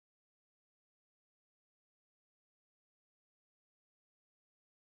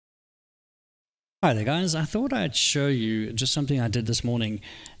Hi there guys, I thought I'd show you just something I did this morning,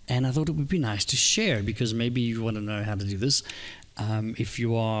 and I thought it would be nice to share because maybe you want to know how to do this. If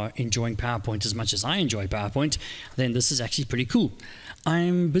you are enjoying PowerPoint as much as I enjoy PowerPoint, then this is actually pretty cool.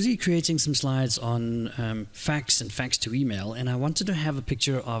 I'm busy creating some slides on fax and fax to email, and I wanted to have a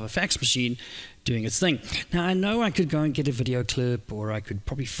picture of a fax machine doing its thing. Now I know I could go and get a video clip, or I could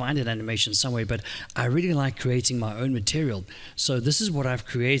probably find an animation somewhere, but I really like creating my own material. So this is what I've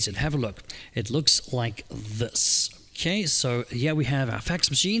created. Have a look. It looks like this. Okay, so here we have our fax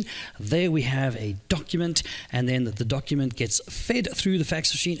machine, there we have a document, and then the document gets fed through the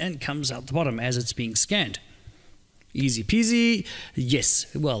fax machine and comes out the bottom as it's being scanned. Easy peasy. Yes,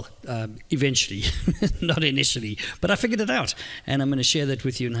 well, eventually, not initially, but I figured it out, and I'm going to share that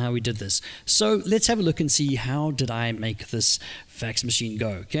with you and how we did this. So let's have a look and see how did I make this fax machine go.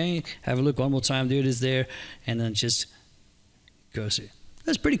 Okay, have a look one more time. There it is there, and then just go see.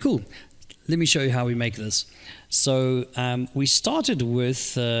 That's pretty cool. Let me show you how we make this. So we started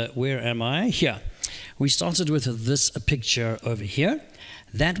with, where am I? Here. We started with this picture over here.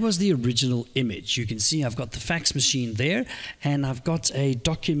 That was the original image. You can see I've got the fax machine there, and I've got a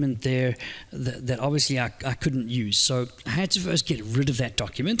document there that obviously I couldn't use. So I had to first get rid of that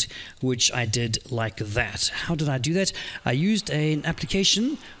document, which I did like that. How did I do that? I used an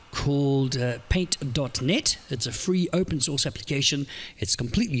application called paint.net. It's a free open source application. It's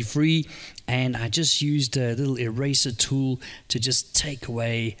completely free, and I just used a little eraser tool to just take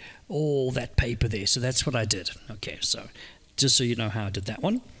away all that paper there. So that's what I did. Okay, so just so you know how I did that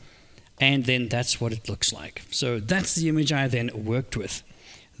one. And then that's what it looks like. So that's the image I then worked with.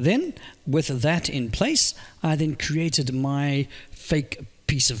 Then, with that in place, I then created my fake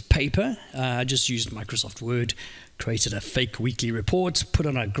piece of paper. I just used Microsoft Word, created a fake weekly report, put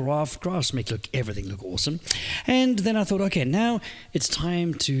on a graph. Graphs make everything look awesome. And then I thought, okay, now it's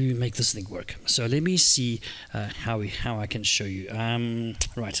time to make this thing work. So let me see how I can show you.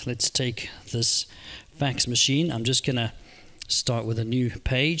 Right, let's take this fax machine. I'm just going to start with a new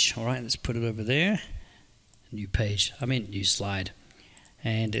page. All right, let's put it over there. New page, new slide.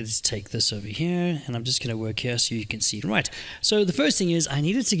 And let's take this over here, and I'm just going to work here so you can see it. Right, so the first thing is I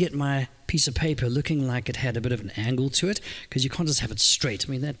needed to get my piece of paper looking like it had a bit of an angle to it, because you can't just have it straight.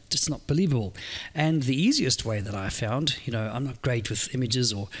 That's just not believable. And the easiest way that I found, I'm not great with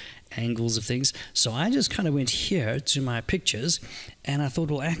images or angles of things, so I just kind of went here to my pictures, and I thought,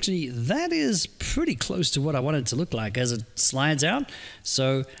 well, actually, that is pretty close to what I wanted it to look like as it slides out.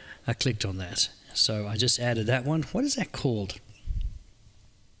 So I clicked on that. So I just added that one. What is that called?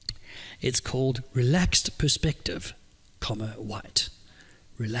 It's called relaxed perspective, white.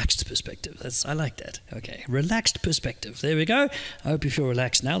 Relaxed perspective. I like that. Okay, relaxed perspective. There we go. I hope you feel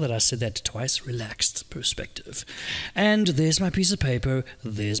relaxed now that I said that twice. Relaxed perspective. And there's my piece of paper.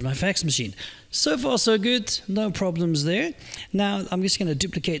 There's my fax machine. So far, so good. No problems there. Now, I'm just going to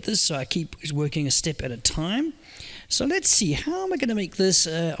duplicate this so I keep working a step at a time. So let's see, how am I going to make this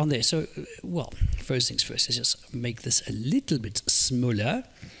on there? So, well, first things first, let's just make this a little bit smaller.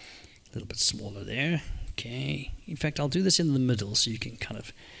 A little bit smaller there. Okay. In fact, I'll do this in the middle so you can kind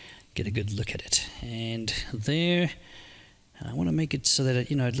of get a good look at it. And there. And I want to make it so that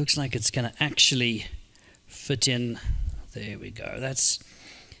it, it looks like it's going to actually fit in. There we go.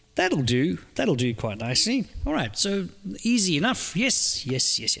 That'll do. That'll do quite nicely. All right. So easy enough.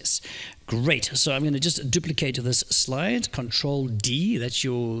 Yes. Great. So I'm going to just duplicate this slide. Control D. That's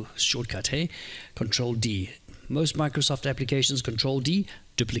your shortcut, hey? Control D. Most Microsoft applications, Control D,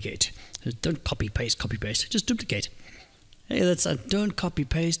 duplicate. Don't copy paste, just duplicate. Hey, that's a don't copy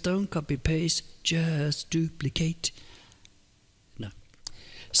paste, just duplicate. No,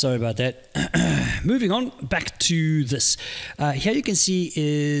 sorry about that. Moving on, back to this. Here you can see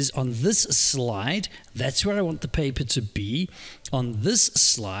is on this slide, that's where I want the paper to be. On this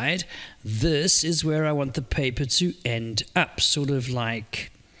slide, this is where I want the paper to end up, sort of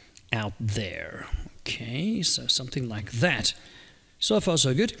like out there. Okay, so something like that. So far,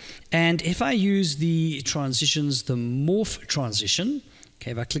 so good. And if I use the transitions, the morph transition, okay,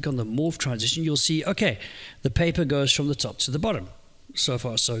 if I click on the morph transition, you'll see, okay, the paper goes from the top to the bottom. So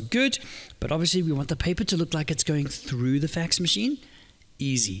far, so good. But obviously, we want the paper to look like it's going through the fax machine.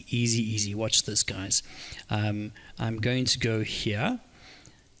 Easy. Watch this, guys. I'm going to go here.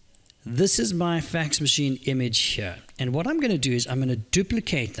 This is my fax machine image here. And what I'm going to do is I'm going to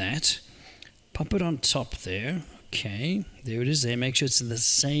duplicate that. Pop it on top there. Okay, there it is there. Make sure it's in the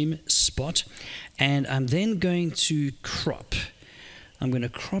same spot. And I'm then going to crop. I'm going to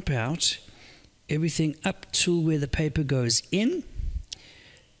crop out everything up to where the paper goes in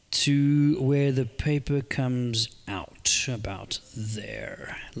to where the paper comes out, about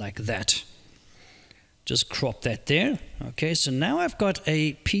there, like that. Just crop that there. Okay, so now I've got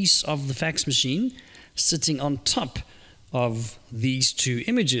a piece of the fax machine sitting on top of these two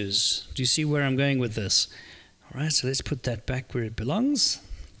images. Do you see where I'm going with this? All right, so let's put that back where it belongs.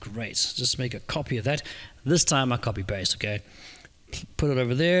 Great, just make a copy of that. This time I copy paste, okay? Put it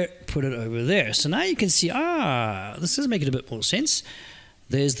over there, put it over there. So now you can see, this is making a bit more sense.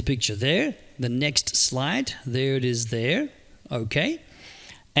 There's the picture there. The next slide, there it is there. Okay.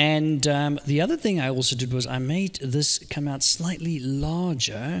 And the other thing I also did was I made this come out slightly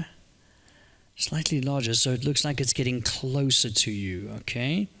larger, so it looks like it's getting closer to you,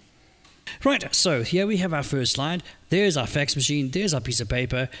 okay? Right, so here we have our first slide. There's our fax machine, there's our piece of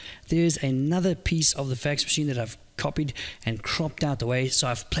paper, there's another piece of the fax machine that I've copied and cropped out the way, so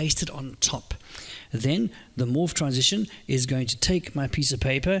I've placed it on top. Then the morph transition is going to take my piece of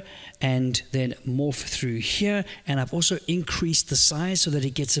paper and then morph through here, and I've also increased the size so that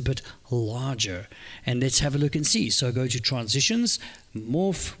it gets a bit larger. And let's have a look and see. So go to transitions,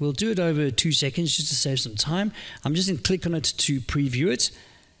 morph, we'll do it over 2 seconds just to save some time. I'm just going to click on it to preview it.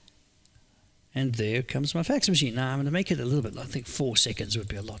 And there comes my fax machine. Now I'm going to make it a little bit, I think 4 seconds would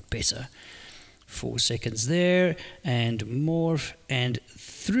be a lot better. 4 seconds there, and morph, and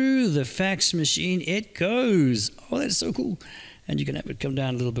through the fax machine it goes. Oh, that's so cool. And you can have it come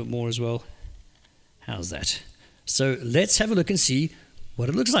down a little bit more as well. How's that? So let's have a look and see what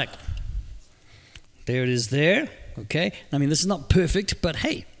it looks like. There it is there. Okay, I mean, this is not perfect, but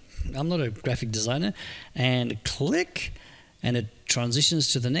hey, I'm not a graphic designer. And click, and it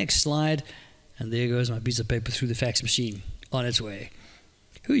transitions to the next slide, and there goes my piece of paper through the fax machine on its way.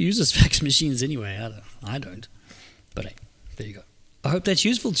 Who uses fax machines anyway? I don't. But hey, there you go. I hope that's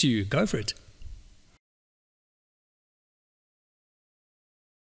useful to you. Go for it.